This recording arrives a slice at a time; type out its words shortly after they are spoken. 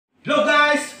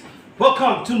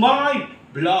Welcome to my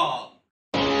vlog!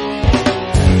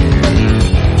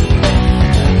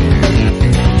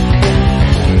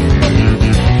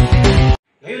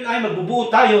 Ngayon ay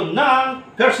magbubuo tayo ng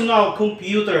personal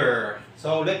computer.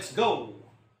 So let's go!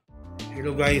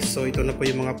 Hello guys, so ito na po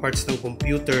yung mga parts ng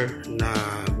computer na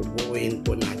bubuuin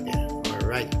po natin.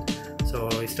 Alright, so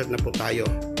start na po tayo.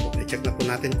 I-check na po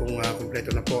natin kung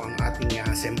kompleto na po ang ating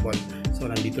assemble. So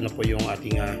nandito na po yung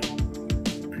ating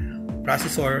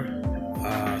processor,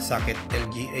 socket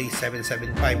LGA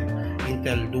 775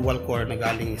 Intel dual core na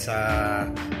galing sa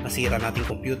nasira nating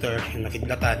computer, yung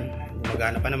nakidlatan,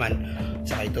 gumagana pa naman.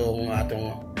 Saka itong atong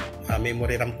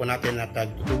memory RAM po natin at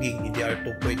 2 gig DDR2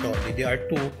 po ito.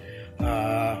 DDR2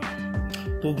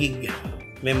 2 gig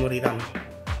memory RAM.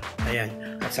 Ayan.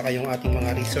 At saka yung ating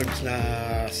mga research na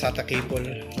SATA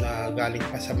cable na galing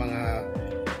pa sa mga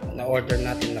na-order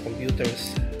natin na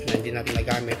computers na hindi natin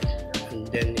nagamit. And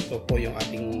then ito po yung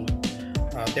ating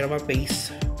thermal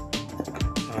paste,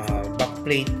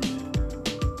 backplate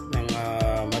ng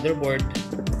motherboard,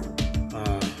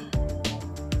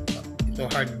 ito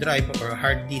hard drive or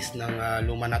hard disk ng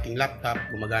luma nating laptop,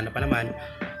 gumagana pa naman.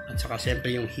 At saka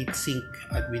siyempre yung heatsink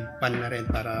at with fan na rin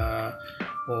para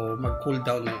mag-cool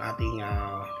down ng ating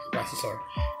processor.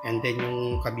 And then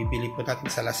yung kabibili po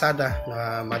natin sa Lazada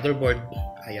na motherboard,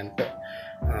 ayan po.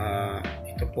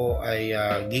 Ito po ay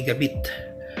Gigabit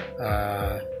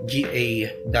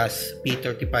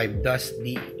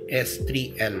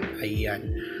GA-P35-DS3L. Ayan.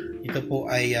 Ito po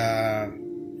ay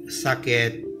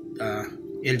socket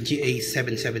LGA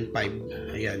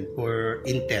 775. Ayan, for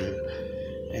Intel.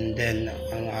 And then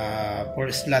ang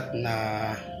 4 slot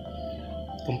na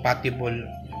compatible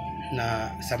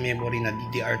na sa memory na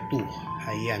DDR2.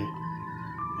 Ayan.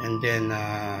 And then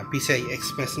PCI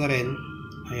Express na rin.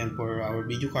 Ayan, for our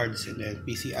video cards. And then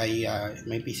PCI,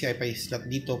 may PCI pa slot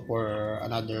dito for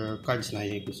another cards na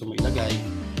gusto mo ilagay.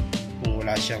 Kung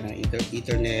wala siyang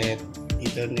Ethernet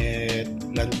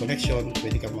LAN connection,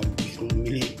 pwede ka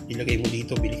ilagay mo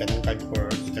dito, bili ka ng card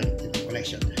for Ethernet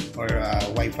connection or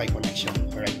Wi-Fi connection.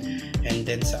 Alright. And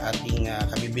then sa ating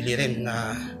kabibili rin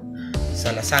na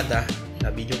sa Lazada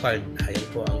na video card, ayan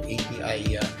po ang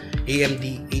AMD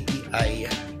ATI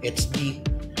HD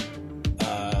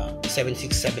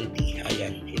 7670.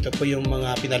 Ayan. Ito po yung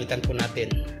mga pinalitan po natin.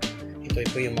 Ito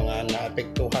po yung mga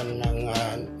naapektuhan ng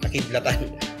nakidlat.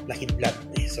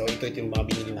 So ito yung mga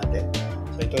binili natin.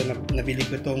 So ito nabili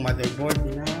ko itong motherboard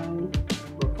ng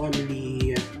for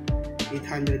only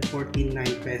 849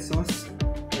 pesos.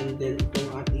 And then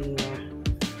itong ating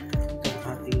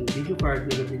video card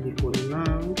na nabili ko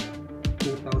ng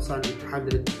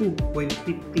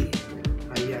 2,802.50.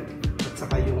 Ayan. At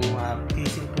saka yung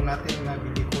casing po natin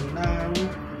nabili ko ng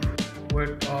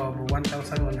worth of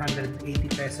 1,180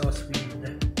 pesos with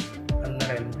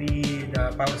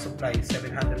power supply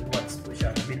 700 watts po siya.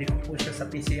 Nabili ko po siya sa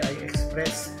PCI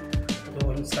Express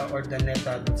doon sa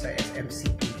Ordaneta, doon sa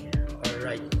SMCP.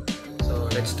 Alright, so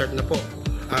let's start na po.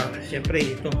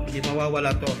 Siyempre ito, hindi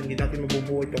mawawala to, hindi natin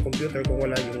mabubuo itong computer kung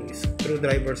wala yung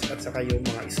screwdrivers at saka yung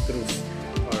mga screws.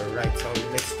 Alright, so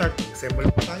let's start.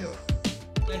 Assemble po tayo.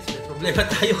 Guys, may problema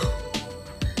tayo.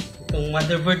 Itong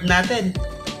motherboard natin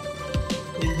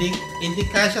hindi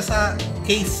kasya sa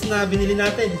case na binili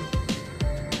natin.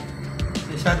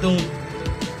 Masyadong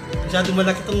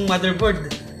malaki itong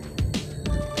motherboard.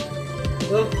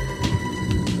 Oh,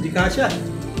 hindi kasya.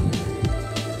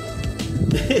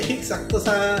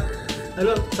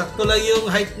 sakto lang yung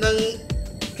height ng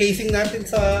casing natin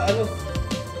sa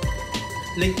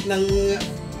length ng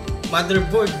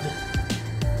motherboard.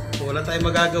 Kung wala tayong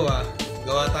magagawa,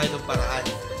 gawa tayo ng paraan.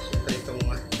 Siyempre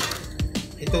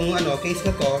itong case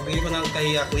na to, bigay ko ng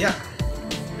kay kuya.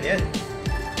 Ayan.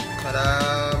 Para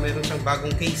meron siyang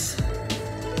bagong case.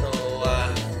 So,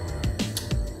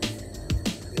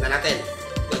 tingnan natin.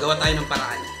 Gagawa tayo ng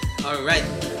paraan. Alright.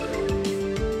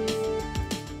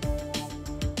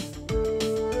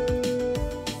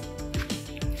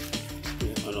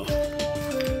 Ano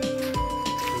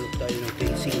tayo ng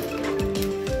casing.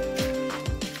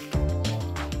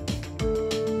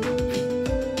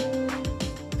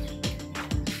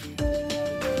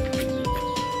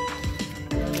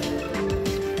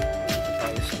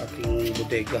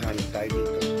 Hanap tayo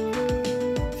dito.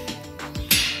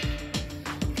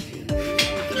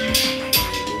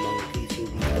 Lumang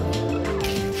casing dito.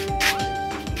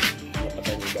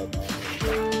 Napatay mo ba?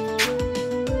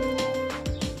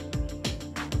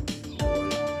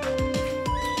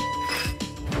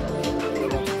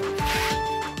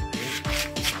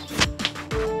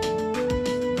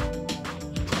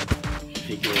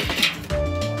 Sige.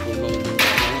 Lumang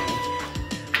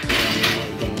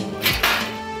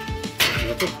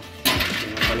ito.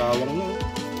 Mga kalawang na.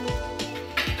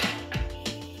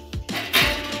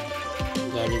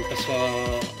 Galing pa sa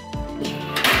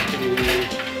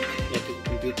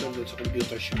computer doon sa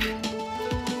computer shop.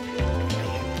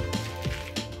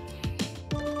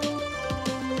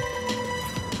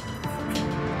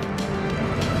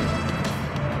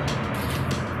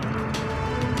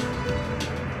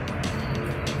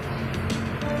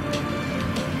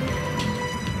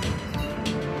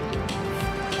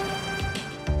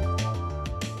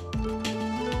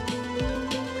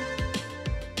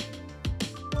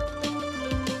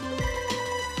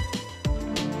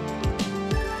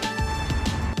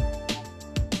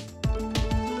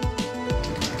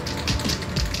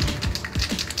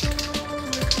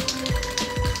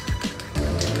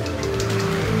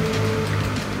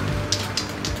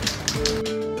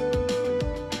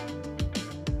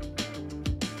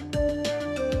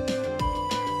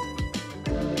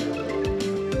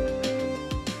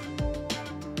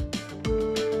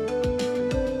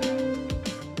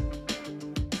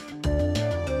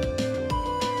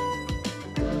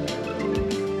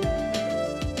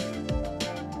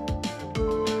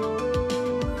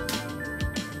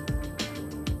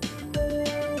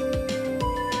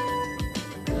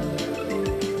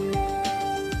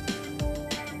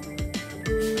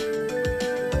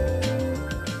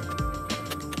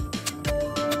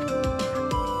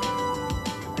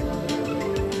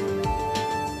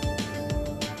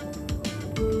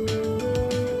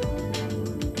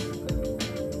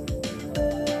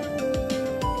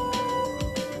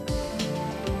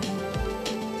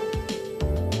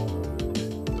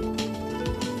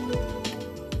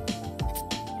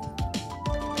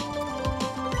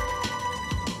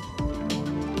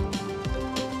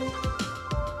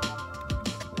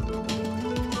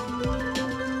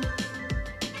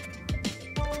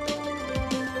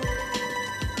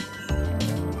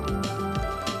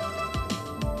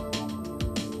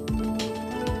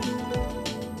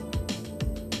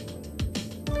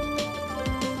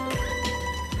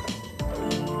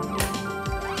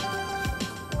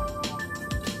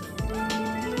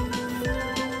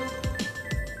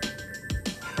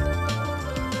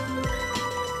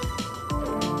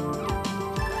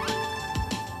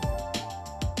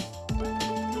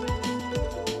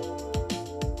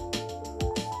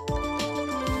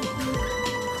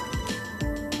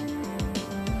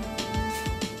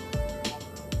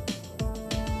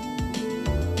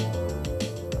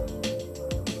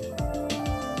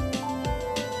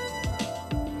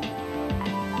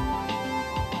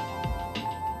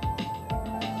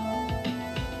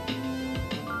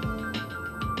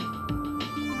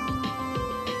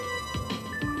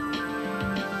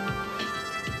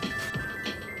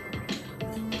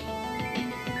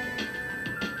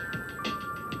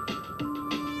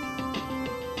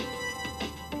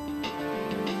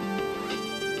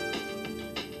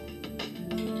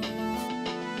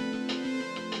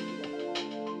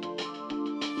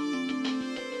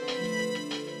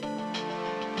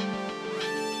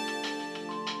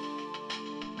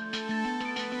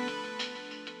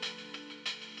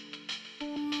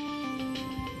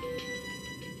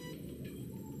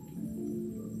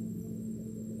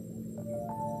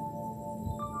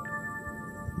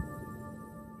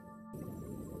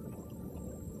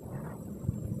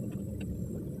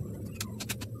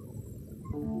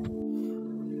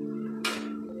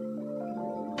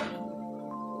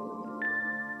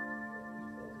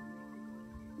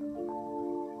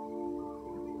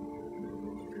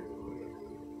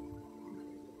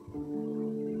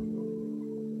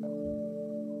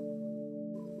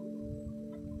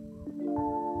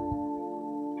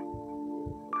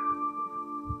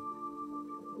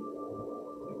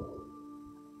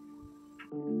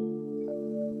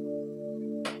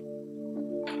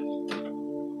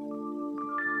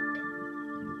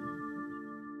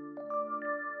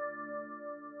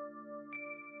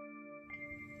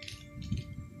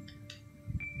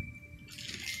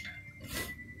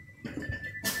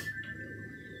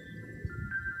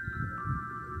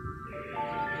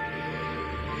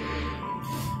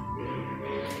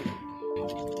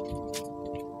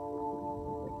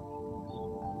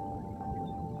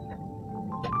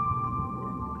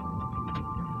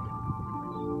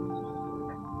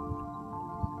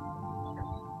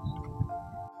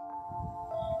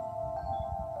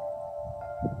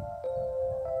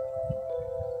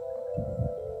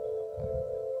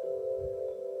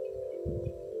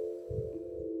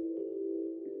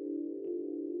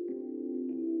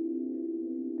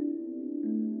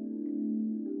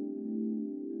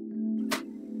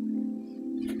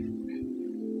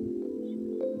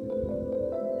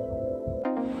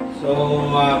 So,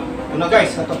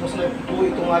 guys, tapos na po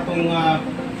itong ating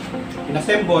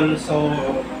inassemble. So,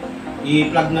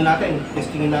 i-plug na natin.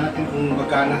 Testingin na natin kung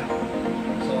magana.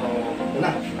 So, ito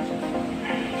na.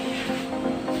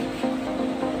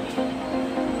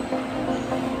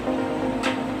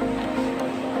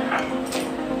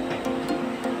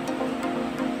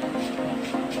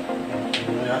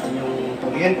 Tignan natin yung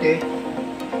kuryente.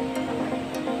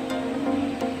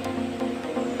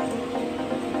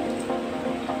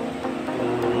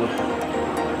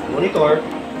 Monitor.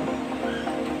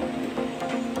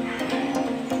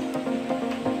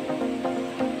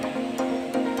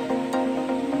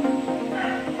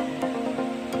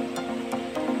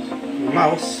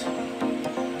 Mouse.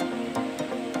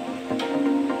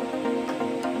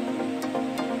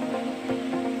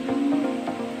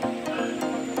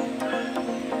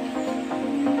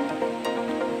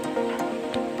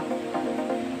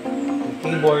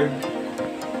 Keyboard.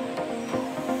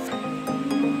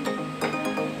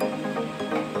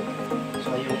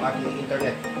 Ating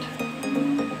internet.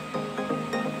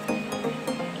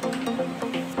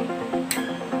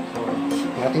 So,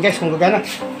 natin guys kung gagana.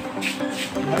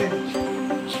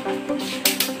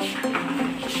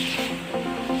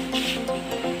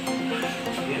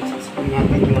 Sasakyan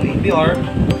natin yung ABR.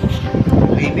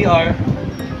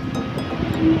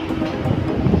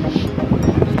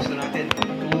 Gusto natin.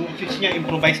 Yung switch niya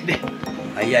improvised din.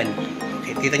 Ayan.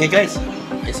 Kita niyo guys.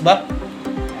 Ayos ba?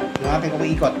 Tignan natin kung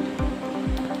ikot.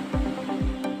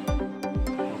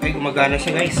 Okay, gumagana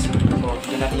siya guys. So,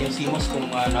 tignan natin yung CMOS kung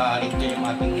na-align niya yung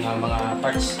ating mga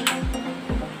parts.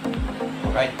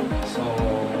 Alright, so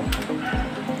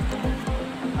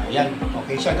ayan,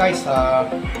 okay siya guys.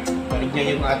 Na-align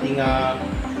niya yung ating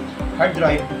hard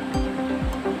drive.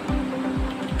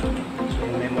 So,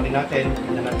 yung memory natin,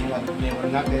 tignan natin yung ating memory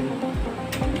natin.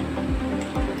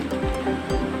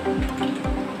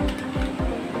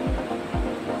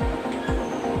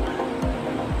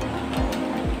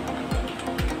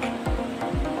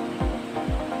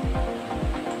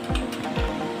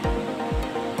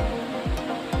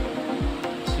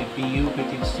 CPU,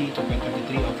 PTC,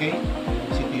 2.33, okay.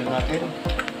 CPU natin.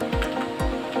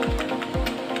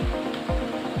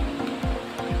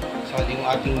 So, yung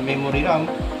ating memory RAM.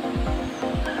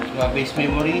 Base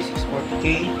memory,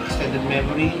 640K. Extended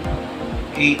memory,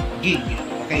 8GB.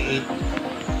 Okay,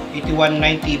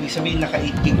 8190. Ibig sabihin, naka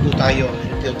 8GB po tayo.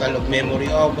 Total of memory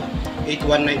of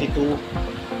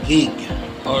 8192GB.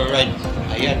 Alright.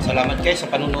 Ayan, salamat guys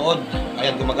sa panunood.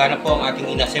 Ayan, gumagana po ang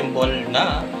ating inassemble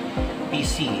na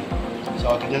PC.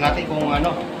 So, tignan natin kung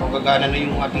kung gagana na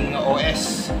yung ating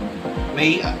OS.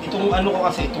 May itong ko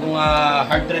kasi, itong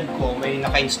hard drive ko, may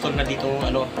naka-install na dito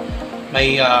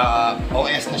may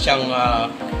OS na siyang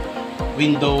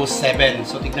Windows 7.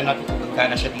 So, tignan natin kung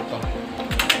gagana siya dito.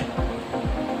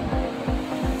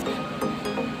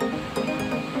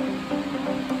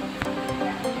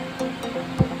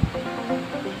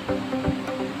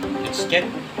 Let's check.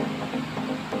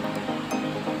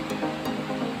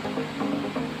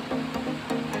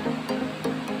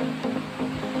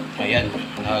 Ayan,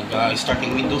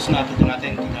 nag-starting Windows na. Tignan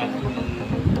natin kung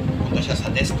punta siya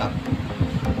sa desktop.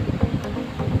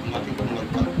 Tignan natin kung yung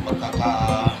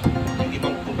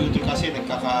ibang computer kasi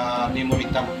nagkaka-memory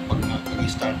dump pag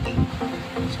nag-starting.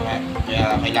 So,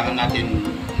 kaya kailangan natin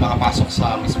makapasok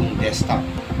sa mismong desktop.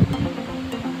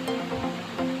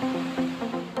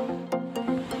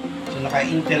 So,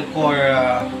 naka-Intel Core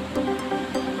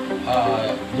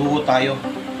Duo tayo,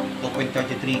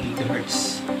 2.33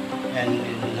 GHz. And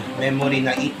memory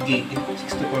na 8GB,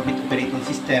 64-bit operating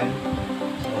system.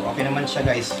 So, okay naman siya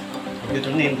guys.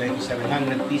 Computer name, going to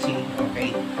 700 PC.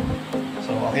 Okay.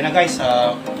 So, okay na guys.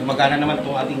 Gumagana naman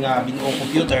itong ating binuong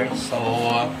computer. So,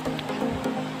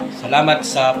 salamat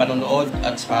sa panonood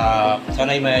at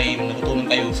sana'y may natutunan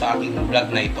kayo sa aking vlog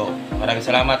na ito. Maraming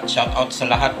salamat. Shout out sa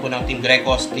lahat po ng Team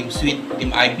Grecos, Team Sweet, Team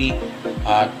IB,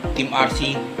 Team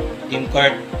RC, Team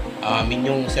Kurt,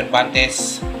 Minyong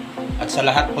Cervantes, at sa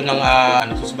lahat po ng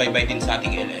nagsusubaybay din sa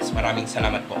ating LS. Maraming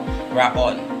salamat po. Rock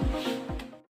on!